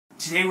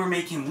Today we're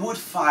making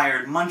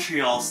wood-fired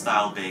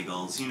Montreal-style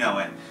bagels. You know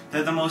it.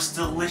 They're the most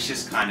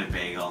delicious kind of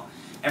bagel.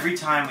 Every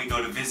time we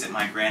go to visit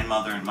my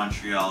grandmother in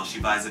Montreal, she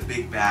buys a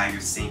big bag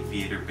of St.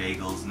 Viator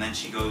bagels, and then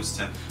she goes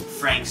to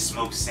Frank's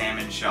smoked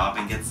salmon shop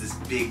and gets this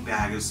big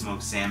bag of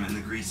smoked salmon.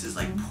 The grease is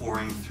like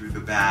pouring through the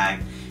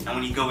bag. And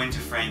when you go into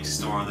Frank's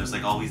store, there's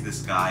like always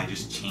this guy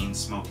just chain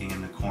smoking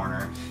in the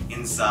corner.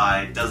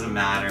 Inside, doesn't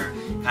matter,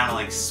 kind of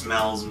like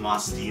smells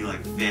musty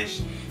like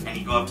fish. And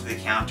you go up to the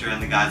counter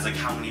and the guy's like,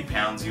 how many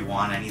pounds do you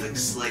want? And he like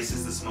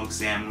slices the smoked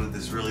salmon with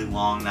this really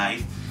long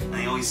knife. And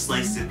he always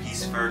slices it a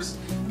piece first,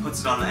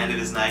 puts it on the end of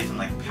his knife and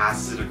like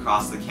passes it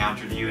across the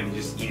counter to you, and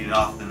you just eat it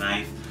off the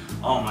knife.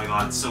 Oh my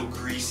god, it's so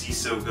greasy,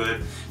 so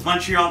good.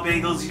 Montreal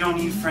bagels, you don't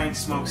need Frank's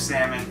smoked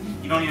salmon,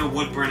 you don't need a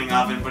wood burning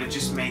oven, but it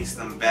just makes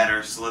them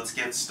better. So let's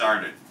get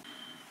started.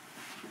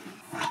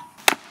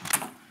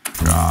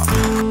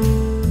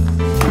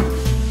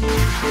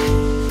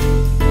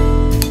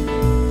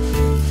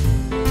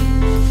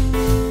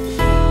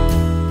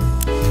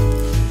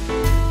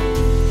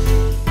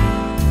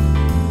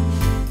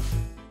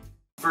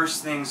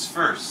 First things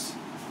first,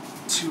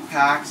 2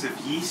 packs of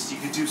yeast. You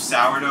could do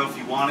sourdough if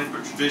you wanted,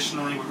 but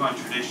traditionally we're going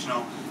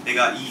traditional. They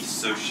got yeast,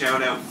 so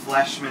shout out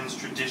Fleshman's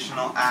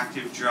Traditional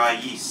Active Dry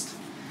Yeast.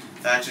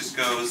 That just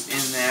goes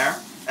in there.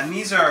 And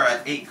these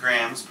are 8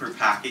 grams per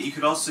packet. You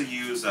could also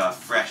use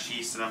fresh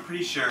yeast, and I'm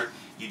pretty sure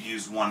you'd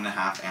use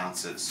 1.5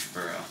 ounces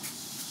for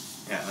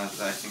yeah,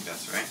 I think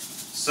that's right.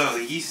 So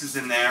the yeast is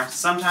in there.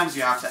 Sometimes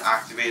you have to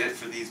activate it.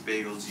 For these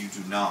bagels, you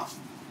do not.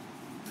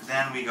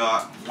 Then we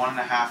got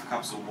 1.5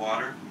 cups of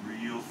water,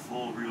 real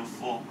full, real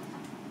full.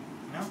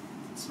 You know,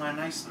 it's my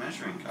nice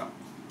measuring cup.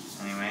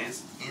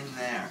 Anyways, in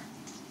there,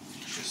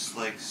 just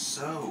like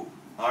so.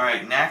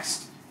 Alright,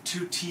 next,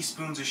 2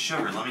 teaspoons of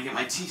sugar. Let me get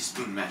my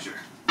teaspoon measure.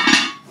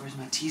 Where's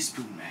my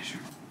teaspoon measure?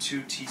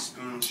 2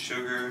 teaspoons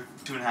sugar,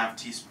 2.5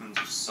 teaspoons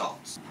of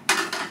salt.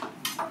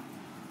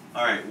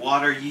 Alright,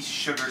 water, yeast,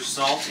 sugar,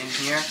 salt in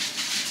here.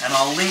 And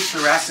I'll link the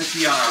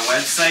recipe on our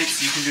website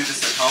so you can do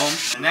this at home.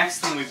 The next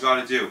thing we've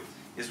got to do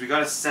is we got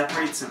to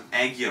separate some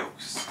egg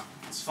yolks.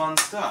 It's fun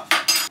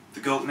stuff.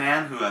 The Goat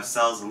Man, who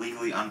sells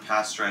illegally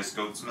unpasteurized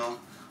goat's milk,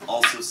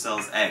 also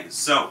sells eggs.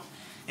 So,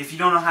 if you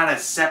don't know how to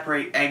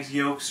separate egg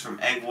yolks from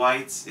egg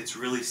whites, it's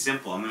really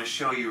simple. I'm going to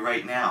show you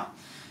right now.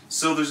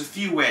 So there's a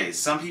few ways.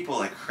 Some people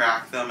like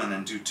crack them and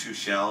then do 2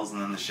 shells,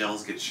 and then the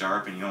shells get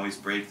sharp and you always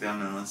break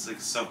them, and it's like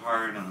so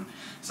hard. And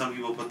some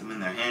people put them in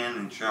their hand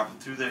and drop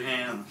it through their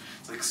hand, and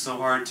it's like so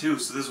hard too.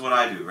 So this is what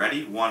I do.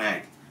 Ready? 1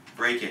 egg.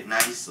 Break it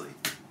nicely.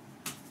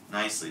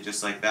 Nicely,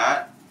 just like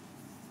that.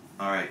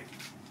 Alright,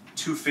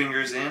 2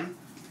 fingers in,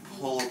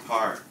 pull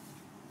apart.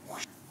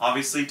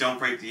 Obviously don't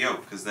break the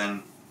yolk, because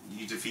then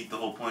you defeat the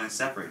whole point of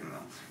separating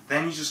them.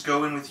 Then you just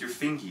go in with your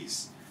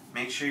fingies.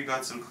 Make sure you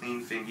got some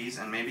clean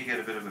fingies, and maybe get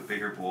a bit of a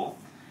bigger bowl,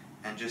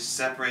 and just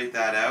separate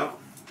that out.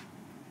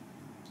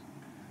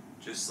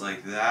 Just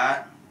like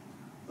that.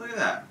 Look at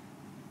that.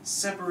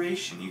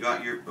 Separation. You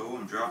got your, oh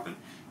I'm dropping.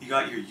 You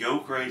got your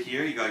yolk right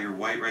here, you got your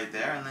white right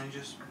there, and then you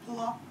just pull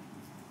off.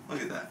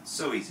 Look at that.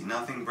 So easy.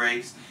 Nothing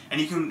breaks. And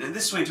you can,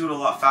 this way, do it a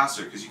lot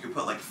faster, because you can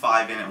put like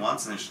 5 in at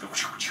once and then just go.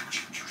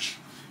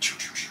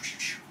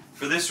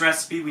 For this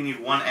recipe, we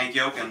need 1 egg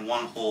yolk and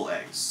 1 whole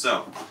egg.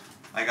 So,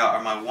 I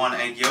got my 1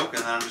 egg yolk,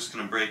 and then I'm just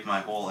going to break my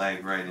whole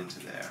egg right into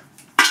there.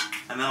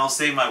 And then I'll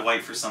save my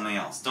white for something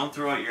else. Don't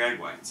throw out your egg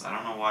whites. I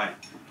don't know why.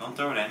 Don't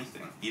throw out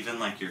anything. Even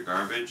like your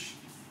garbage,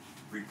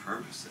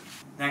 repurpose it.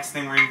 Next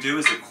thing we're going to do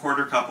is a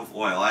 1/4 cup of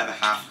oil. I have a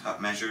 1/2 cup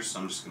measure,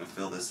 so I'm just going to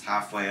fill this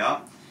halfway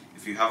up.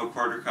 If you have a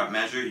 1/4 cup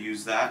measure,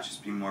 use that.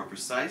 Just be more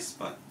precise,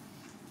 but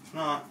if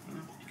not,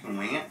 you can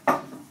wing it.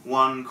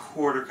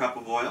 1/4 cup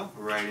of oil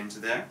right into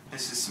there.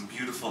 This is some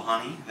beautiful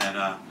honey that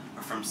are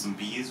from some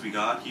bees we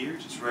got here,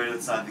 just right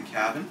outside the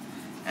cabin.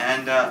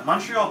 And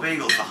Montreal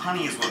bagels, the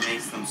honey is what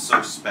makes them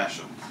so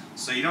special.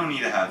 So you don't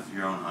need to have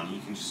your own honey,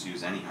 you can just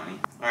use any honey.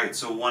 Alright,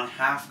 so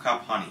 1/2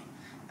 cup honey.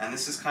 And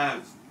this is kind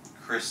of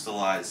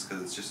crystallized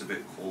because it's just a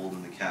bit cold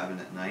in the cabin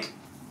at night.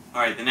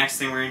 Alright, the next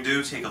thing we're going to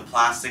do, take a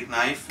plastic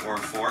knife or a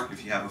fork,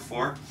 if you have a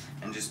fork,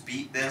 and just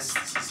beat this.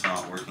 This is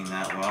not working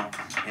that well.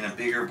 In a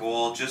bigger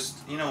bowl, just,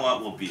 you know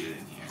what, we'll beat it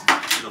in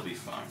here. It'll be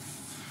fine.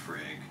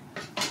 Frig.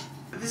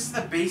 But this is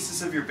the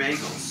basis of your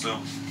bagels, so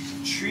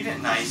treat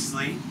it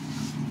nicely,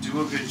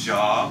 do a good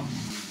job.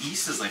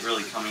 Yeast is like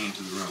really coming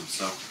into the room,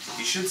 so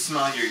you should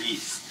smell your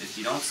yeast. If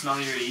you don't smell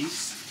your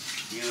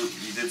yeast, you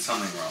did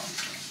something wrong.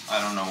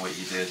 I don't know what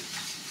you did.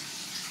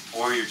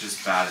 Or you're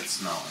just bad at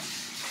smelling.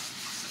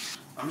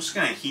 I'm just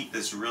going to heat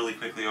this really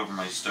quickly over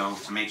my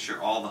stove to make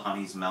sure all the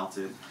honey's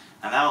melted,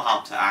 and that'll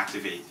help to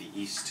activate the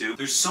yeast too.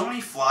 There's so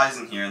many flies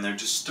in here and they're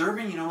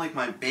disturbing, you know, like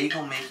my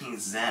bagel making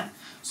zen.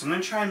 So I'm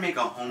going to try and make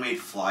a homemade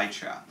fly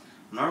trap.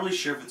 I'm not really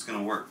sure if it's going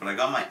to work, but I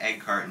got my egg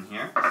carton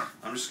here.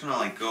 I'm just going to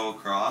like go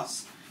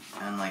across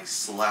and like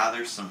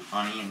slather some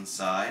honey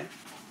inside.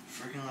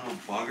 Freaking little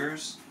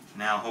buggers.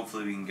 Now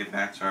hopefully we can get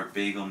back to our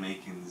bagel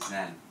making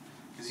zen.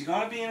 Because you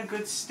gotta be in a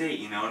good state,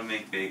 you know, to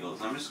make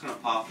bagels. I'm just gonna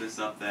pop this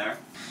up there.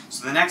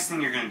 So the next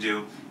thing you're gonna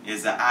do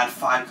is add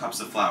 5 cups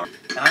of flour.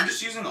 And I'm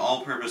just using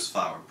all-purpose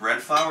flour.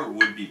 Bread flour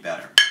would be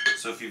better.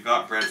 So if you've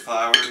got bread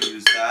flour,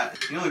 use that.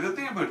 You know, the good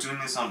thing about doing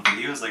this on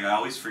video is like I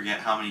always forget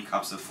how many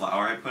cups of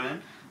flour I put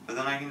in, but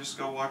then I can just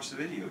go watch the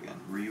video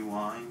again.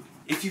 Rewind.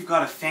 If you've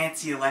got a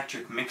fancy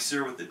electric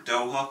mixer with a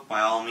dough hook,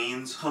 by all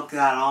means, hook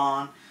that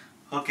on,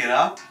 hook it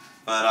up.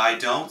 But I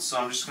don't, so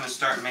I'm just gonna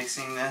start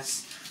mixing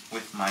this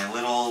with my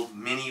little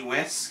mini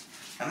whisk,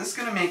 and this is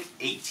going to make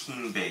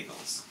 18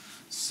 bagels.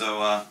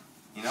 So,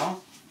 you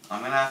know,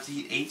 I'm going to have to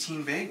eat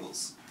 18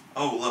 bagels.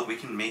 Oh, look, we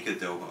can make a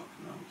dough hook.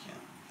 No, we can't.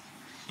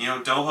 You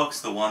know, dough hook's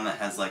the one that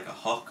has like a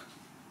hook.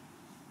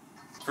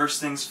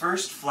 First things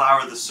first,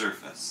 flour the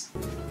surface.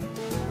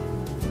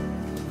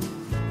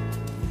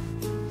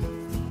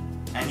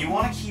 And you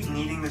want to keep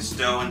kneading this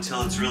dough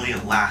until it's really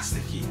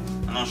elasticy.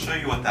 And I'll show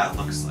you what that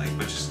looks like,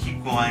 but just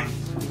keep going,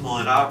 pull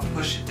it up,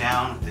 push it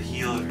down with the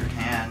heel of your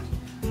hand.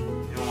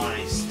 You don't want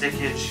any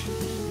stickage,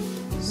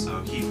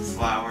 so keep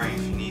flouring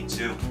if you need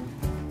to.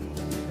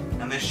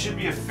 And this should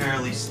be a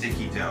fairly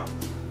sticky dough,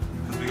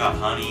 because we got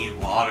honey,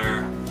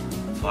 water,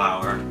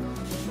 flour.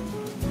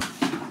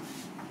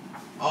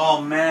 Oh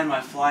man,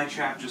 my fly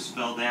trap just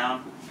fell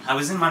down. I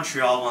was in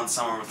Montreal one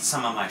summer with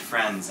some of my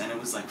friends, and it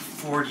was like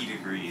 40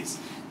 degrees.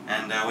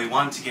 And we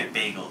wanted to get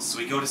bagels, so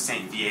we go to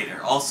St.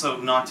 Viator.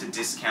 Also, not to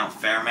discount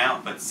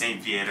Fairmount, but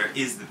St. Viator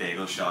is the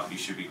bagel shop you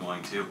should be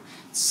going to.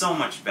 It's so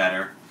much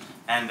better.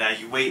 And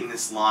you wait in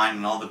this line,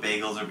 and all the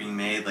bagels are being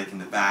made, like in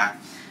the back,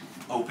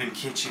 open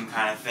kitchen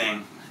kind of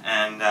thing.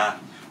 And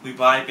we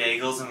buy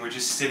bagels, and we're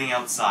just sitting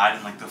outside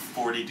in like the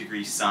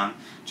 40-degree sun,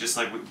 just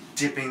like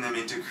dipping them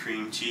into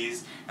cream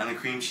cheese. And the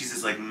cream cheese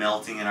is like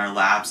melting in our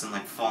laps and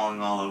like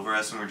falling all over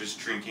us, and we're just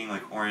drinking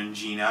like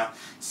Orangina,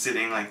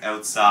 sitting like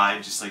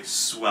outside, just like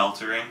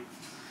sweltering.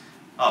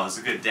 Oh, it was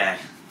a good day.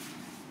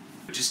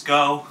 But just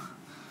go,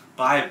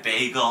 buy a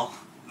bagel.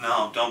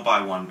 No, don't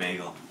buy one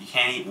bagel. You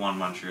can't eat one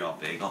Montreal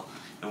bagel.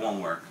 It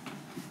won't work.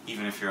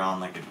 Even if you're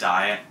on like a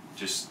diet,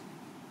 just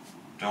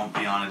don't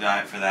be on a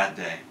diet for that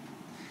day.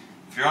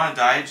 If you're on a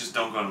diet, just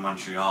don't go to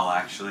Montreal,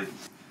 actually.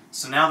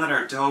 So now that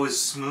our dough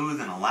is smooth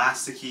and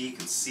elasticy, you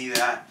can see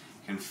that,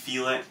 you can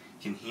feel it,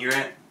 you can hear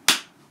it.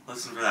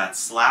 Listen for that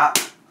slap.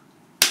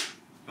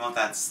 You want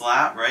that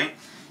slap, right?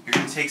 You're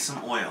going to take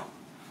some oil.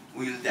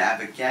 Oil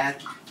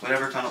d'avocat,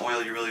 whatever kind of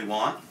oil you really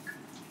want.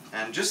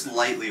 And just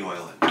lightly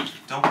oil it.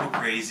 Don't go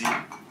crazy.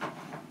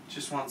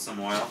 Just want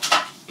some oil.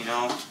 You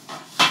know,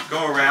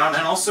 go around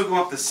and also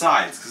go up the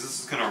sides, because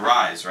this is going to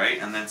rise,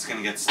 right? And then it's going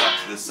to get stuck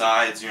to the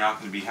sides. You're not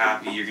going to be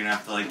happy. You're going to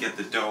have to like get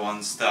the dough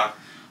unstuck.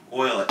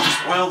 Oil it.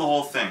 Just oil the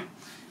whole thing.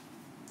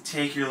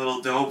 Take your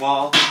little dough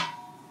ball,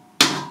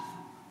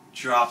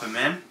 drop them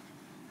in,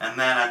 and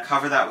then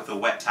cover that with a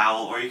wet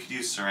towel, or you could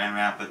use saran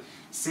wrap, but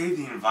save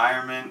the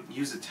environment,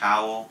 use a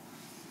towel.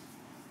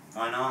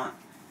 Why not?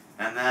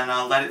 And then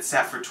let it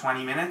set for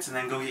 20 minutes, and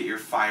then go get your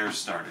fire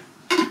started.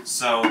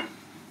 So,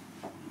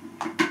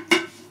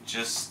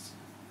 just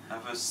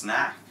have a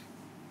snack.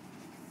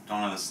 Don't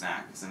have a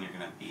snack, because then you're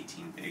going to have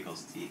 18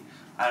 bagels to eat.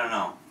 I don't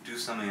know. Do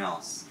something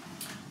else.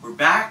 We're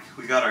back.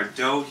 We got our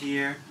dough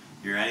here.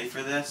 You ready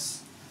for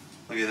this?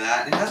 Look at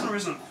that. It hasn't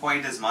risen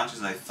quite as much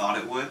as I thought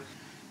it would.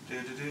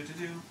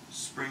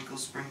 Sprinkle,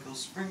 sprinkle,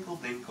 sprinkle,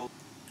 dinkle.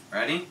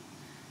 Ready?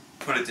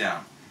 Put it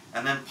down.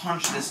 And then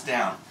punch this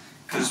down.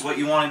 Because what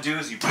you want to do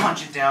is you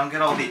punch it down,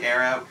 get all the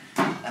air out,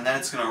 and then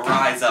it's going to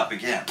rise up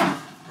again.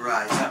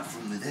 Rise up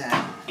from the dead.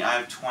 I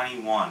have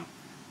 21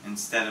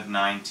 instead of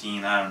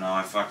 19. I don't know.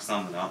 I fucked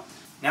something up.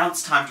 Now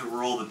it's time to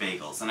roll the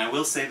bagels, and I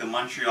will say the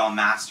Montreal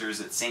masters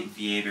at St.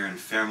 Viator and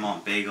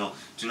Fairmount Bagel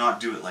do not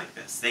do it like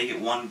this. They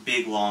get one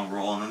big long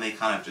roll, and then they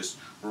kind of just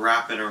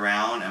wrap it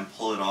around and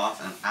pull it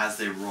off, and as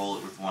they roll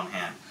it with one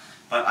hand.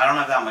 But I don't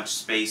have that much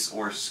space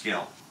or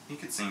skill. You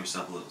could sing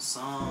yourself a little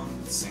song,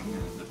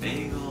 singing the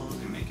bagels,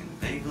 you're making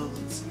the bagels,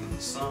 and singing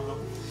the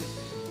song.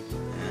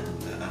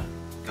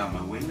 And got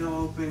my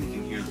window open, you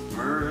can hear the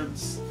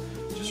birds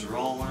just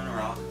rolling,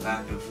 rocking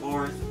back and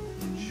forth.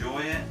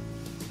 Enjoy it.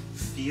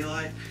 Feel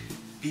it,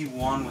 be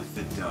one with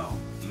the dough.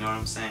 You know what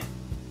I'm saying?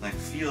 Like,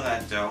 feel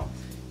that dough.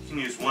 You can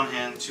use one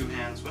hand, two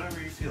hands, whatever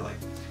you feel like.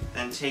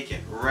 Then take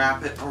it,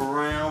 wrap it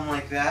around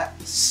like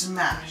that,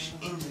 smash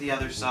into the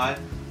other side,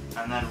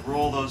 and then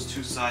roll those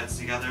two sides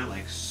together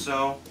like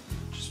so.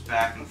 Just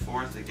back and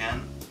forth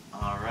again.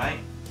 Alright.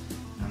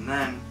 And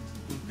then,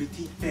 un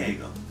petit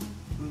bagel.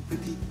 Un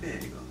petit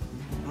bagel.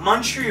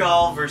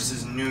 Montreal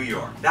versus New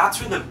York. That's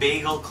where the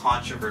bagel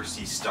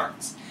controversy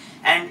starts.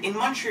 And in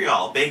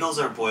Montreal, bagels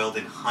are boiled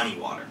in honey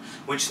water,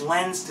 which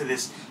lends to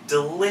this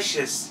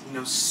delicious,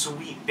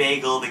 sweet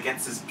bagel that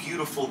gets this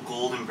beautiful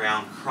golden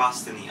brown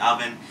crust in the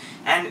oven.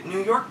 And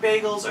New York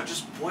bagels are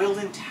just boiled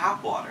in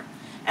tap water.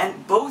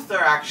 And both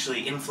are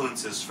actually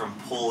influences from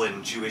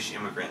Poland Jewish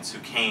immigrants who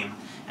came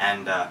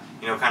and,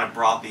 kind of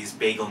brought these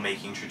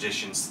bagel-making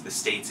traditions to the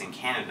States and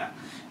Canada.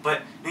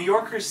 But New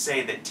Yorkers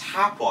say that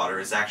tap water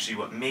is actually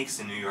what makes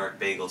the New York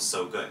bagel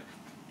so good.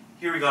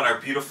 Here we got our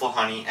beautiful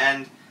honey,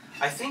 and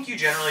I think you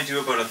generally do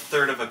about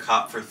 1/3 of a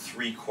cup for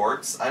 3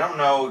 quarts. I don't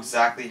know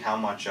exactly how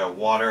much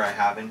water I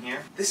have in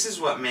here. This is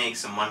what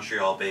makes a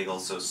Montreal bagel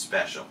so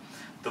special.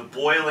 The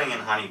boiling in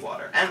honey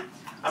water. And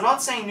I'm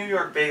not saying New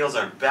York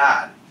bagels are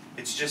bad.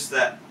 It's just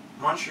that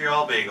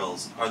Montreal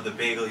bagels are the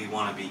bagel you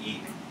want to be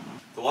eating.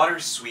 The water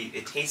is sweet,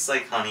 it tastes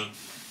like honey,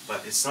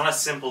 but it's not a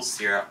simple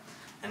syrup.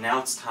 And now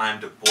it's time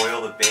to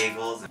boil the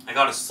bagels. I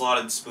got a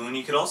slotted spoon.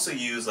 You could also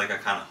use like a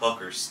kind of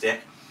hook or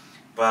stick.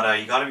 But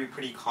you got to be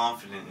pretty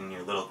confident in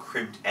your little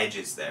crimped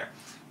edges there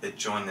that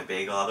join the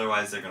bagel,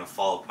 otherwise they're going to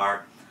fall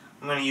apart.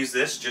 I'm going to use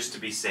this just to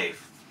be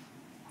safe.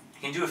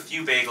 You can do a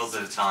few bagels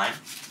at a time.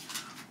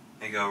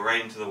 They go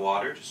right into the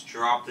water, just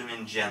drop them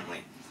in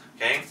gently,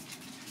 okay?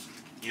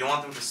 You don't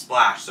want them to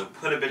splash, so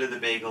put a bit of the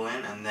bagel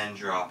in and then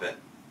drop it.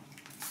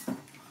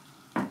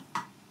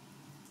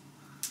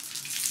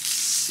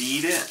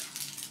 Seed it,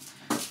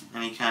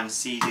 any kind of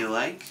seed you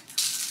like,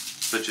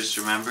 but just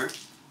remember,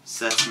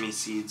 sesame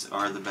seeds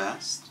are the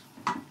best.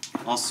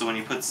 Also, when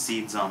you put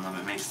seeds on them,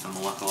 it makes them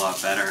look a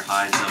lot better,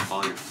 hides up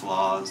all your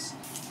flaws.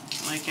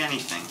 Like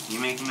anything, you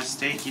make a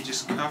mistake, you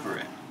just cover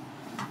it.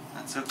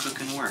 That's how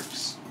cooking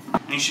works.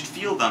 And you should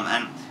feel them,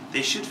 and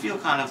they should feel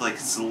kind of like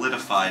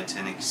solidified to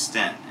an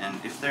extent,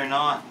 and if they're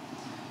not,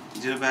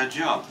 you did a bad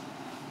job.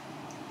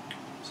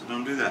 So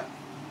don't do that.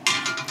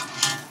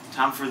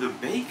 Time for the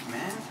bake,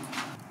 man.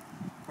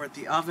 We're at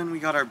the oven. We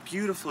got our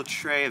beautiful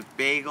tray of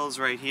bagels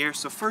right here.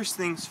 So first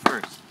things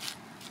first,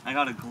 I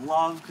got a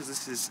glove because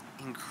this is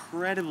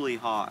incredibly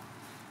hot.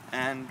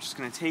 And I'm just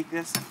going to take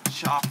this and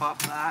chop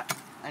up that.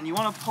 And you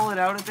want to pull it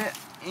out a bit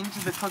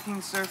into the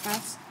cooking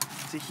surface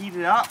to heat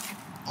it up.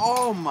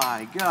 Oh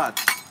my god,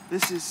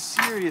 this is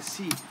serious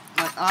heat.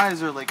 My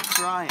eyes are like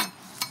crying.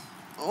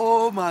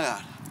 Oh my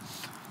god.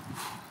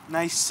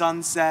 Nice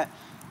sunset.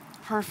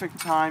 Perfect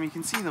time. You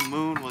can see the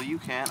moon. Well, you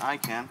can't. I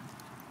can.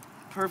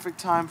 Perfect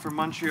time for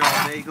Montreal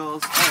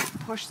bagels. Alright,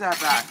 push that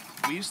back.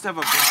 We used to have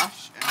a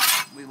brush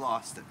and we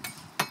lost it.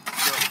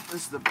 So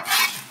this is the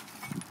brush.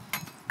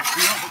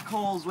 You want the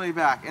coals way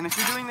back. And if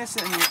you're doing this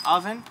in your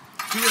oven,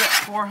 do it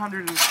at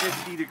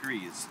 450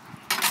 degrees.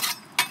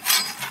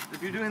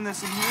 If you're doing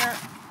this in here,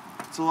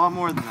 it's a lot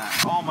more than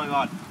that. Oh my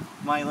god,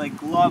 my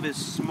glove is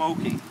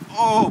smoking.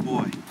 Oh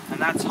boy. And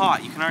that's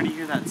hot. You can already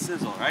hear that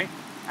sizzle, right?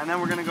 And then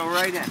we're gonna go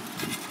right in.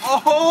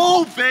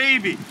 Oh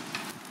baby!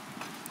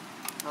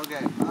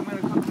 Okay, I'm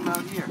gonna cook them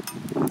out here.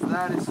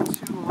 That is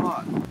too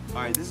hot.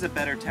 Alright, this is a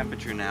better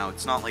temperature now.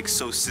 It's not like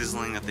so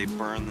sizzling that they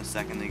burn the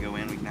second they go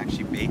in. We can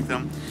actually bake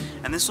them.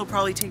 And this will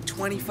probably take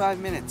 25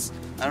 minutes.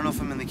 I don't know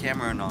if I'm in the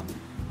camera or not.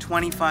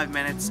 25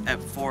 minutes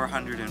at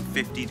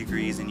 450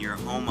 degrees in your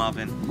home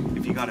oven.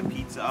 If you got a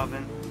pizza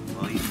oven,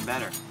 well, even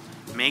better.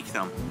 Make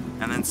them,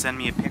 and then send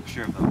me a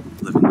picture of them.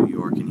 Live in New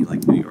York and you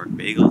like New York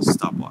bagels?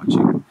 Stop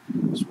watching.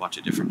 Just watch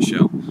a different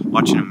show.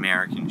 Watch an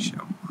American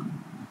show.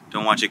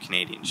 Don't watch a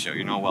Canadian show.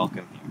 You're not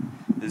welcome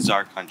here. This is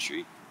our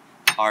country.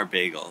 Our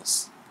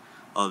bagels.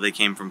 Oh, they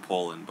came from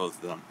Poland,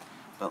 both of them.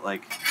 But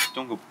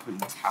don't go putting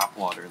tap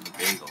water in the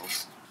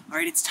bagels.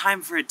 Alright, it's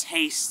time for a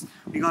taste.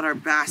 We got our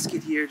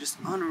basket here. Just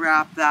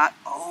unwrap that.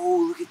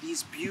 Oh, look at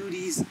these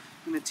beauties.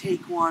 I'm gonna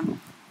take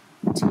one.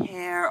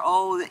 Tear.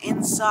 Oh, the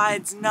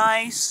inside's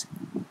nice.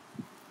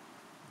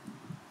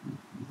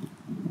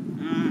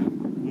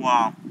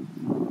 Wow.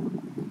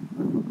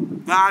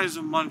 That is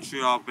a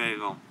Montreal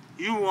bagel.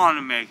 You want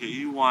to make it.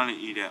 You want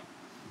to eat it.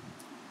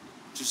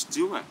 Just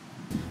do it.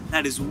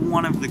 That is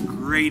one of the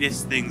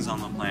greatest things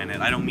on the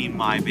planet. I don't mean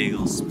my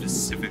bagels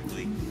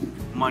specifically.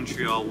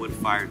 Montreal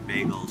wood-fired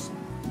bagels.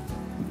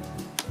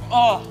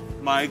 Oh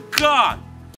my god!